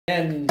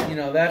And, you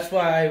know, that's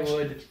why I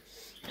would,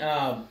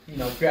 you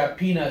know, grab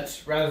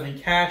peanuts rather than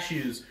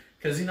cashews.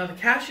 Because, you know, the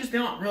cashews, they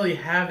don't really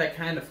have that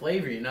kind of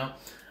flavor, you know.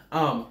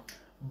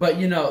 But,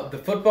 you know, the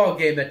football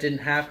game that didn't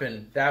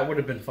happen, that would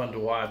have been fun to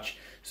watch.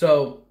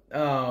 So,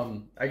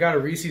 I got a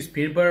Reese's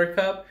Peanut Butter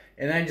Cup,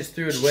 and I just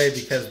threw it away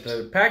because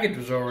the package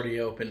was already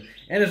open,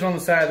 and it's on the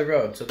side of the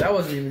road, so that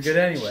wasn't even good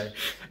anyway.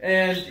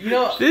 And, you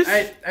know,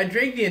 I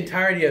drank the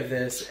entirety of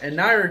this, and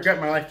now I regret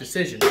my life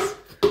decisions.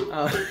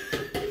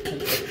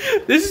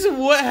 This is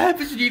what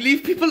happens when you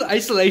leave people in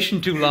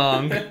isolation too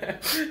long.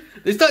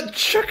 They start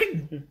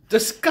chucking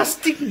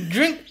disgusting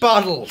drink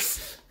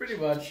bottles. Pretty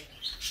much.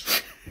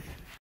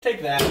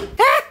 Take that.